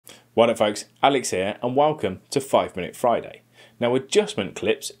What up folks, Alex here and welcome to 5 Minute Friday. Now adjustment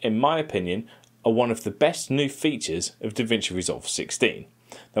clips, in my opinion, are one of the best new features of Davinci Resolve 16.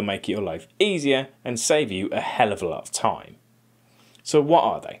 They'll make your life easier and save you a hell of a lot of time. So what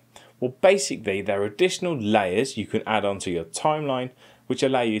are they? Well, basically they're additional layers you can add onto your timeline which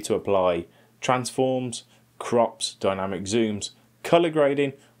allow you to apply transforms, crops, dynamic zooms, color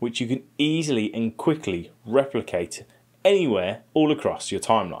grading, which you can easily and quickly replicate anywhere all across your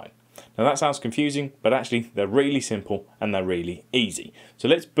timeline. Now that sounds confusing, but actually they're really simple and they're really easy. So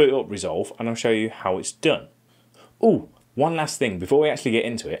let's boot up Resolve and I'll show you how it's done. Oh, one last thing before we actually get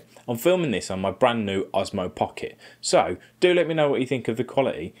into it. I'm filming this on my brand new Osmo Pocket. So do let me know what you think of the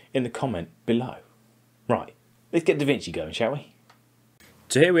quality in the comment below. Right, let's get Davinci going, shall we?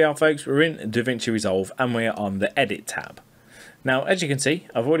 So here we are folks, we're in Davinci Resolve and we're on the Edit tab. Now as you can see,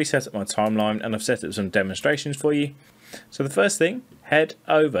 I've already set up my timeline and I've set up some demonstrations for you. So the first thing, head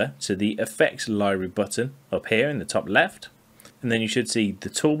over to the Effects Library button up here in the top left, and then you should see the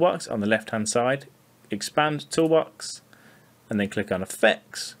toolbox on the left hand side. Expand toolbox and then click on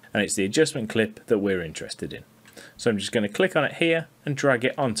Effects, and it's the adjustment clip that we're interested in. So I'm just going to click on it here and drag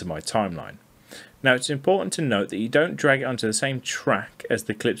it onto my timeline. Now it's important to note that you don't drag it onto the same track as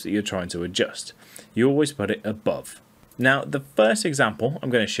the clips that you're trying to adjust. You always put it above. Now the first example I'm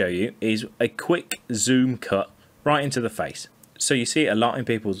going to show you is a quick zoom cut right into the face. So you see it a lot in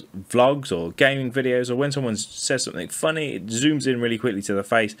people's vlogs or gaming videos, or when someone says something funny, it zooms in really quickly to the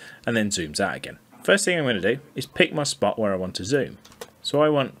face and then zooms out again. First thing I'm going to do is pick my spot where I want to zoom. So I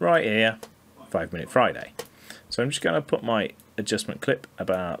want right here, 5 Minute Friday. So I'm just going to put my adjustment clip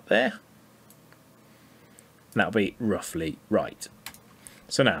about there. And that'll be roughly right.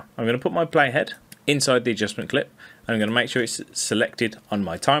 So now I'm going to put my playhead inside the adjustment clip and I'm going to make sure it's selected on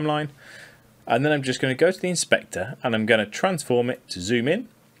my timeline. And then I'm just going to go to the inspector and I'm going to transform it to zoom in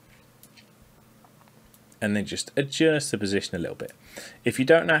and then just adjust the position a little bit. If you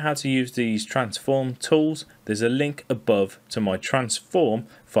don't know how to use these transform tools, there's a link above to my transform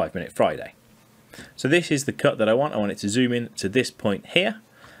 5 Minute Friday. So this is the cut that I want. I want it to zoom in to this point here,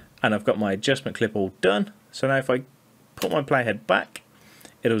 and I've got my adjustment clip all done. So now if I put my playhead back,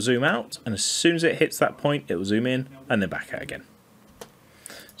 it'll zoom out, and as soon as it hits that point it will zoom in and then back out again.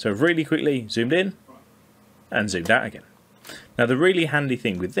 So really quickly zoomed in and zoomed out again. Now the really handy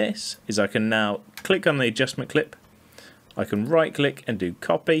thing with this is I can now click on the adjustment clip, I can right click and do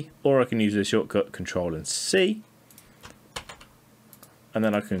copy, or I can use the shortcut Control and C, and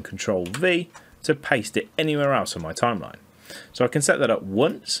then I can Control V to paste it anywhere else on my timeline. So I can set that up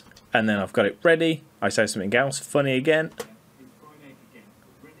once and then I've got it ready. I say something else funny again,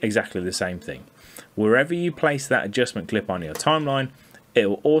 exactly the same thing. Wherever you place that adjustment clip on your timeline, it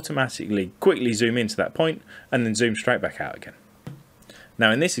will automatically quickly zoom into that point and then zoom straight back out again.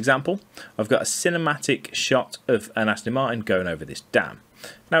 Now in this example, I've got a cinematic shot of an Aston Martin going over this dam.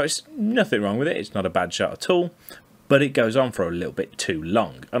 Now it's nothing wrong with it, it's not a bad shot at all, but it goes on for a little bit too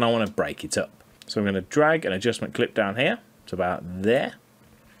long and I want to break it up. So I'm going to drag an adjustment clip down here to about there,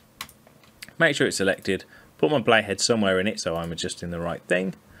 make sure it's selected, put my playhead somewhere in it so I'm adjusting the right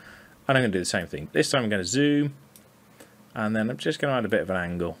thing, and I'm going to do the same thing. This time I'm going to zoom, and then I'm just going to add a bit of an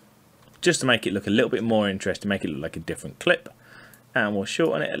angle just to make it look a little bit more interesting, make it look like a different clip, and we'll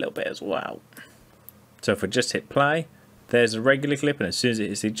shorten it a little bit as well. So if I just hit play, there's a regular clip, and as soon as it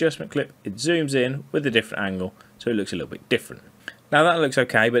hits the adjustment clip it zooms in with a different angle so it looks a little bit different. Now that looks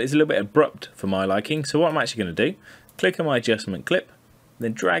okay, but it's a little bit abrupt for my liking, so what I'm actually going to do, click on my adjustment clip,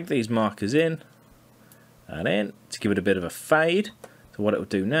 then drag these markers in and in to give it a bit of a fade. So what it will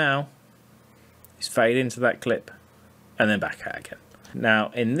do now is fade into that clip and then back out again.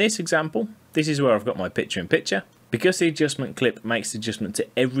 Now in this example, this is where I've got my picture in picture. Because the adjustment clip makes the adjustment to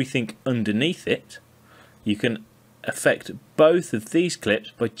everything underneath it, you can affect both of these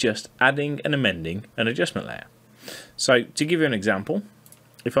clips by just adding and amending an adjustment layer. So to give you an example,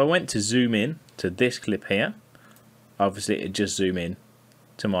 if I went to zoom in to this clip here, obviously it'd just zoom in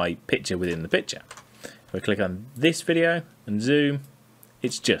to my picture within the picture. If I click on this video and zoom,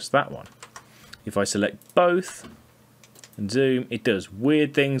 it's just that one. If I select both and zoom, it does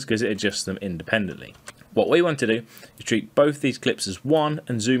weird things because it adjusts them independently. What we want to do is treat both these clips as one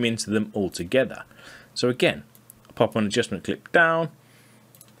and zoom into them all together. So again, I'll pop an adjustment clip down,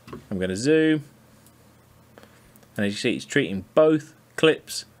 I'm going to zoom, and as you see it's treating both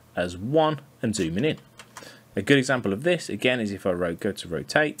clips as one and zooming in. A good example of this again is if I go to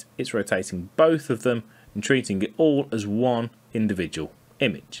rotate, it's rotating both of them and treating it all as one individual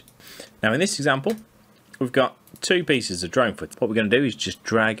image. Now in this example we've got two pieces of drone footage. What we're going to do is just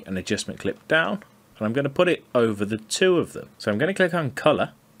drag an adjustment clip down and I'm going to put it over the two of them. So I'm going to click on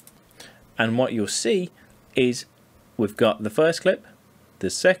color And what you'll see is we've got the first clip,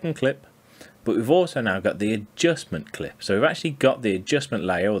 the second clip, but we've also now got the adjustment clip. So we've actually got the adjustment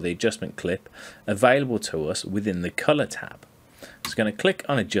layer or the adjustment clip available to us within the color tab. So I'm going to click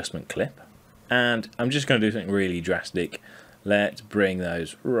on adjustment clip, and I'm just going to do something really drastic. Let's bring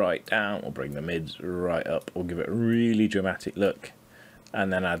those right down, or bring the mids right up, or give it a really dramatic look,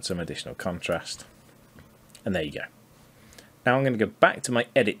 and then add some additional contrast. And there you go. Now I'm going to go back to my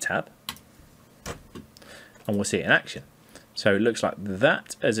edit tab, and we'll see it in action. So it looks like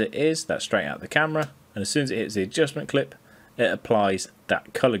that as it is, that's straight out the camera, and as soon as it hits the adjustment clip, it applies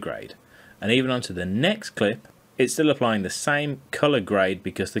that color grade. And even onto the next clip, it's still applying the same color grade,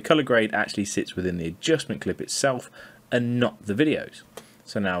 because the color grade actually sits within the adjustment clip itself and not the videos.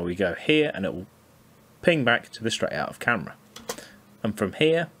 So now we go here and it will ping back to the straight out of camera. And from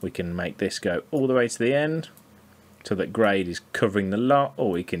here we can make this go all the way to the end, so that grade is covering the lot,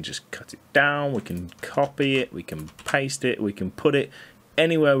 or we can just cut it down, we can copy it, we can paste it, we can put it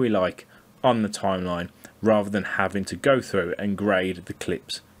anywhere we like on the timeline, rather than having to go through and grade the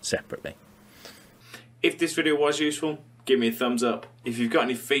clips separately. If this video was useful, give me a thumbs up. If you've got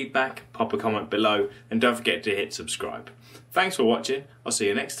any feedback, pop a comment below, and don't forget to hit subscribe. Thanks for watching, I'll see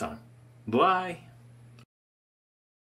you next time. Bye!